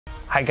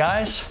Hi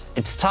guys,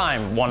 it's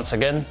time once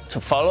again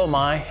to follow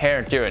my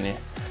hair journey.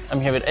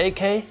 I'm here with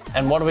AK,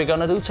 and what are we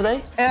gonna do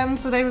today?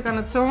 Today we're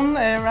gonna tone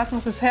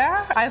Rasmus's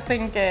hair, I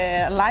think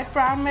light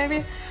brown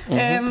maybe,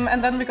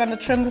 and then we're gonna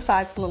trim the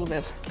sides a little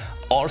bit.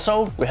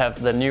 Also, we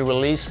have the new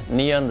release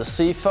Neon the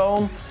Sea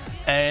Foam,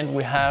 and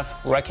we have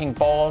Wrecking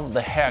Ball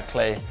the hair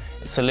clay.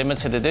 It's a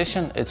limited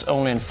edition, it's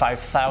only in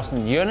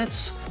 5,000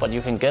 units, but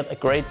you can get a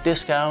great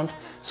discount.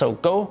 So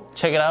go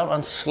check it out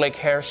on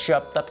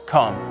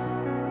slikhairshop.com.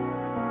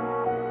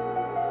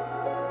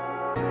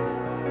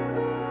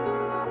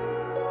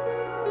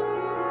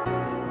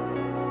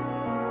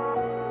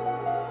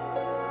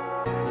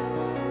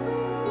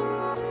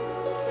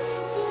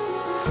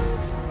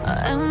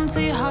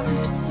 Empty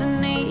hearts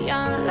and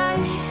neon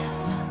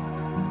lights,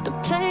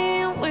 they're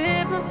playing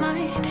with my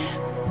mind.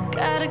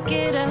 Gotta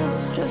get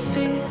out of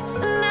here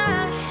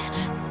tonight.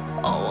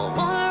 Oh, I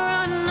wanna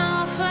run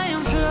off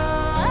and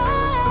fly,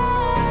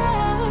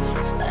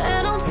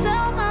 and I'll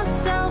tell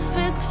myself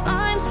it's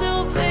fine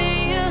to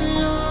be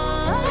alone,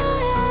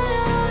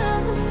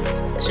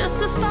 just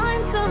to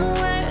find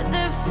somewhere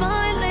that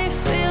finally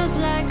feels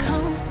like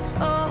home.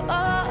 Oh,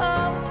 oh,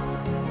 oh.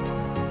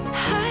 I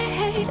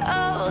hate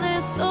all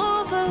this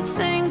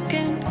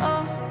overthinking.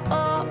 Oh,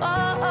 oh,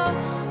 oh, oh.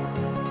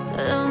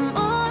 The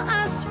more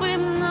I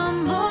swim, the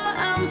more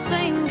I'm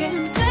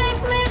sinking.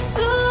 Take me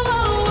to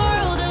a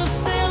world of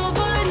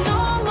silver. No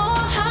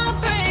more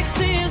heartbreaks,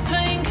 tears,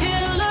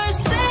 painkillers.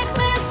 Take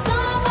me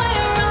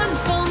somewhere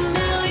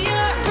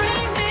unfamiliar.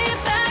 Bring me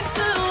back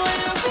to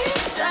where we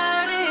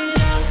started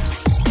out.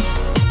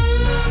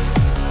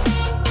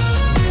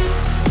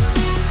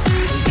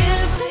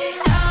 Get me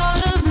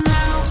out of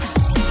now,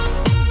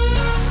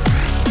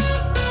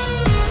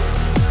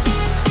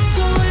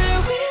 to where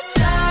we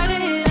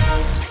started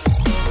out.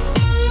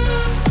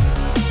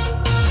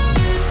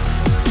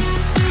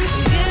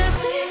 Get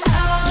me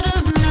out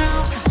of now,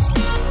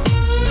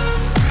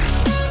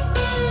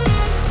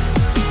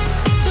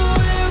 to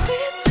where we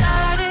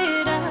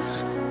started out.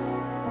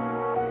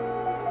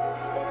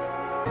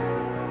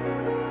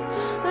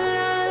 La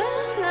la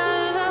la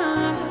la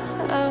la,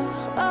 oh,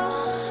 oh.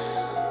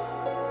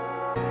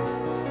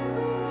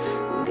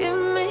 Get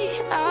me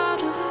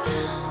out of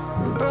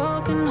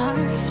broken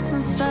hearts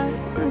and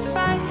starting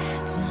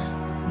fights,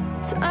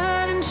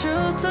 turning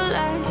truth to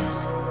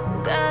lies.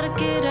 Gotta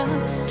get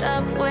up,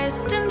 stop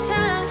wasting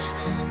time.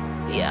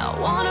 Yeah, I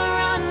wanna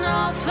run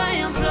off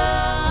and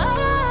fly,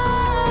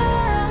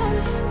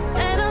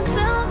 and I'll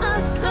tell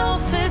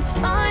myself it's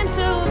fine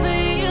to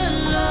be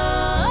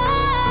alone,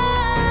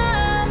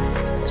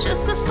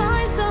 just to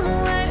find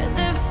somewhere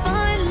that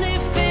finally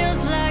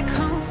feels like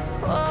home.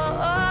 Oh,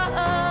 oh,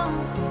 oh.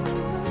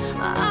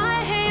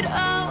 I hate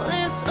all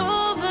this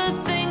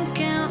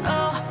overthinking.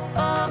 Oh,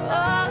 oh,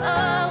 oh,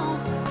 oh.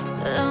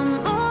 The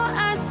more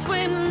I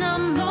swim, the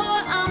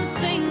more I'm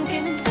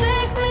sinking.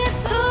 Take me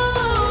to a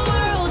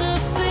world of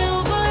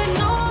silver.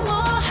 No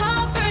more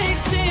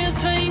heartbreaks, tears,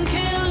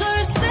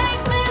 painkillers.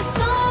 Take me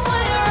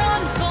somewhere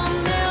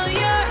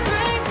unfamiliar.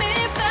 Bring me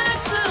back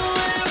to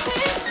where we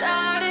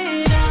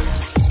started out.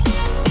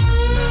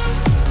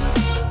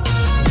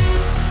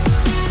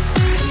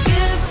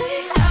 Get me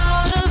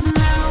out of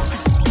now,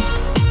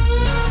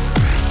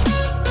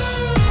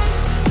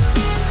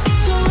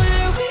 to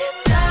where we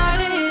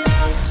started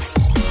out.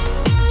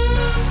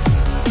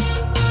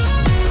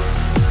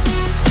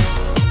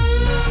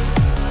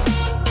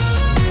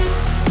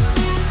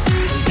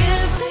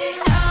 Get me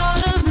out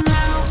of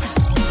now,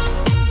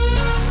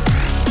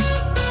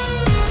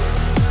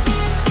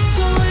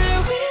 to where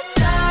we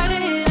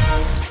started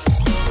out.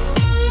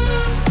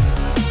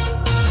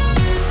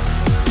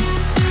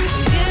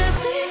 Get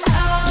me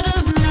out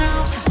of now,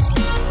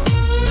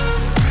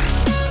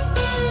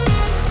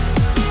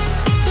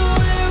 to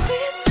where we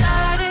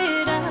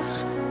started out.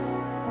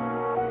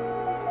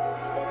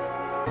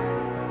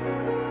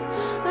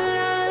 La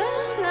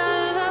la la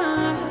la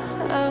la,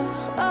 oh,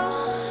 oh.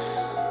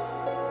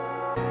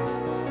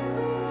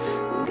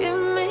 Get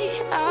me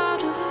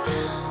out of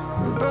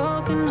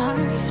broken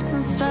hearts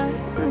and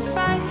starting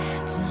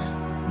fights,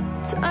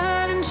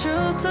 turning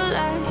truth to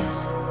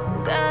lies.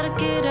 Gotta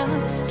get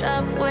up,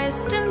 stop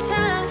wasting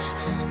time.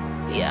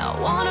 Yeah, I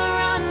wanna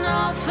run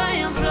off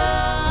and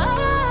fly.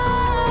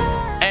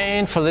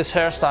 And for this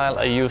hairstyle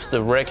I used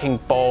the Wrecking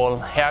Ball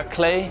hair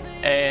clay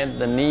and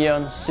the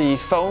Neon Sea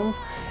Foam.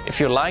 If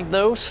you like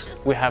those,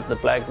 we have the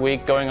Black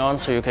Week going on,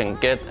 so you can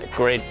get a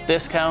great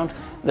discount.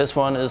 This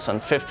one is on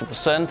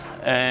 50%,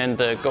 and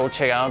go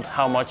check out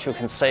how much you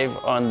can save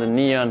on the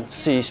Neon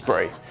Sea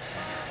Spray.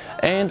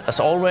 And as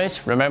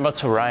always, remember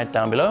to write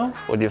down below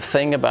what you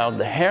think about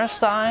the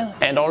hairstyle,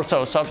 and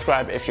also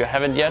subscribe if you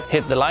haven't yet.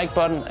 Hit the like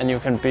button and you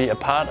can be a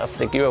part of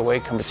the giveaway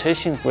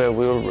competition, where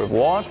we will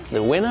reward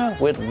the winner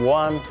with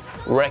one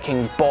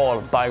Wrecking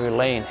Ball by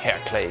Vilain hair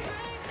clay.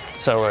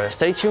 So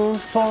stay tuned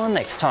for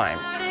next time.